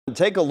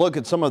Take a look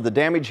at some of the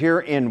damage here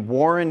in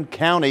Warren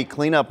County.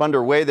 Cleanup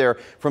underway there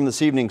from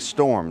this evening's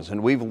storms.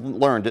 And we've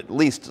learned at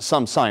least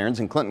some sirens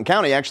in Clinton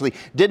County actually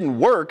didn't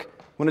work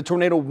when a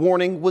tornado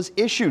warning was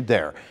issued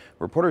there.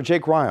 Reporter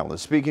Jake Ryle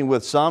is speaking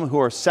with some who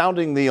are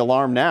sounding the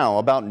alarm now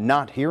about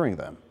not hearing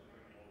them.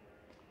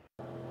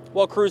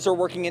 Well, crews are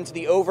working into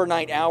the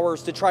overnight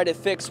hours to try to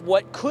fix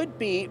what could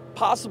be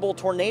possible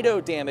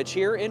tornado damage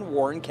here in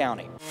Warren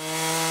County.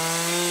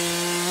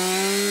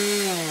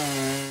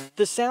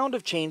 The sound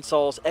of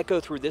chainsaws echo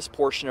through this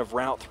portion of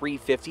Route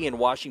 350 in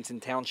Washington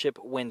Township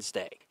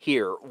Wednesday.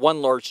 Here,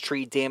 one large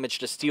tree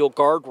damaged a steel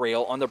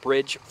guardrail on the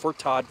bridge for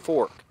Todd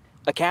Fork.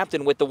 A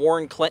captain with the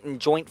Warren-Clinton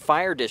Joint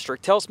Fire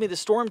District tells me the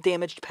storm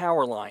damaged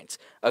power lines,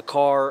 a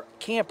car,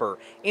 camper,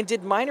 and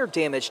did minor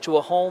damage to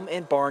a home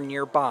and barn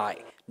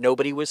nearby.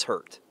 Nobody was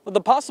hurt. Well,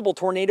 the possible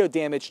tornado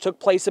damage took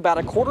place about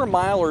a quarter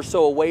mile or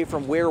so away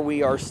from where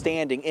we are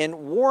standing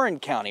in Warren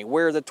County,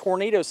 where the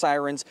tornado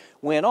sirens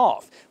went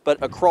off.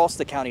 But across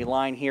the county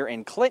line here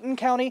in Clinton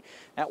County,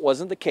 that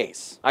wasn't the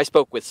case. I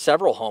spoke with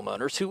several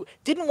homeowners who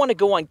didn't want to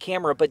go on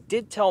camera, but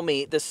did tell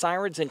me the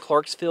sirens in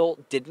Clarksville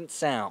didn't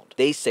sound.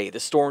 They say the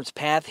storm's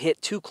path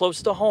hit too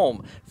close to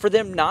home for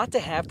them not to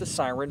have the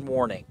siren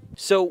warning.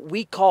 So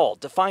we called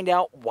to find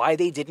out why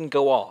they didn't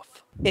go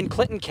off. In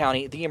Clinton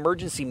County, the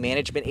Emergency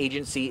Management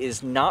Agency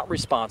is not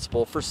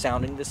responsible for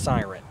sounding the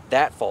siren.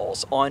 That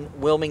falls on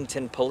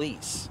Wilmington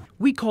Police.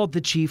 We called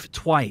the chief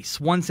twice,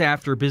 once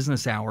after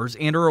business hours,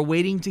 and are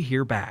awaiting to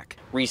hear back.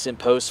 Recent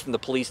posts from the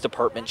police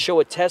department show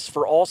a test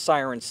for all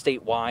sirens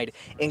statewide,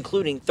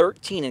 including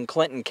 13 in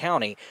Clinton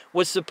County,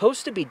 was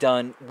supposed to be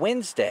done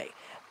Wednesday.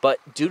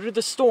 But due to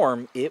the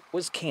storm, it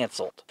was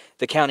canceled.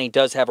 The county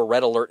does have a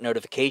red alert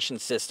notification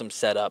system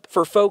set up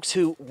for folks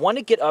who want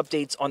to get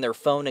updates on their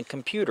phone and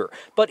computer.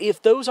 But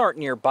if those aren't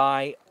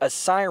nearby, a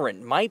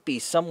siren might be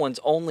someone's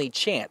only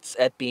chance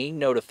at being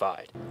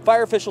notified.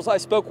 Fire officials I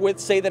spoke with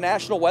say the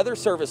National Weather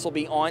Service will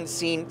be on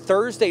scene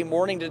Thursday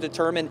morning to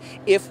determine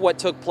if what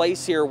took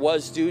place here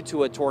was due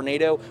to a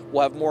tornado.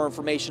 We'll have more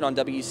information on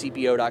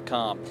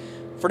WCPO.com.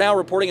 For now,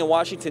 reporting in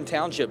Washington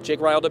Township,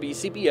 Jake Ryle,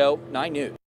 WCPO 9 News.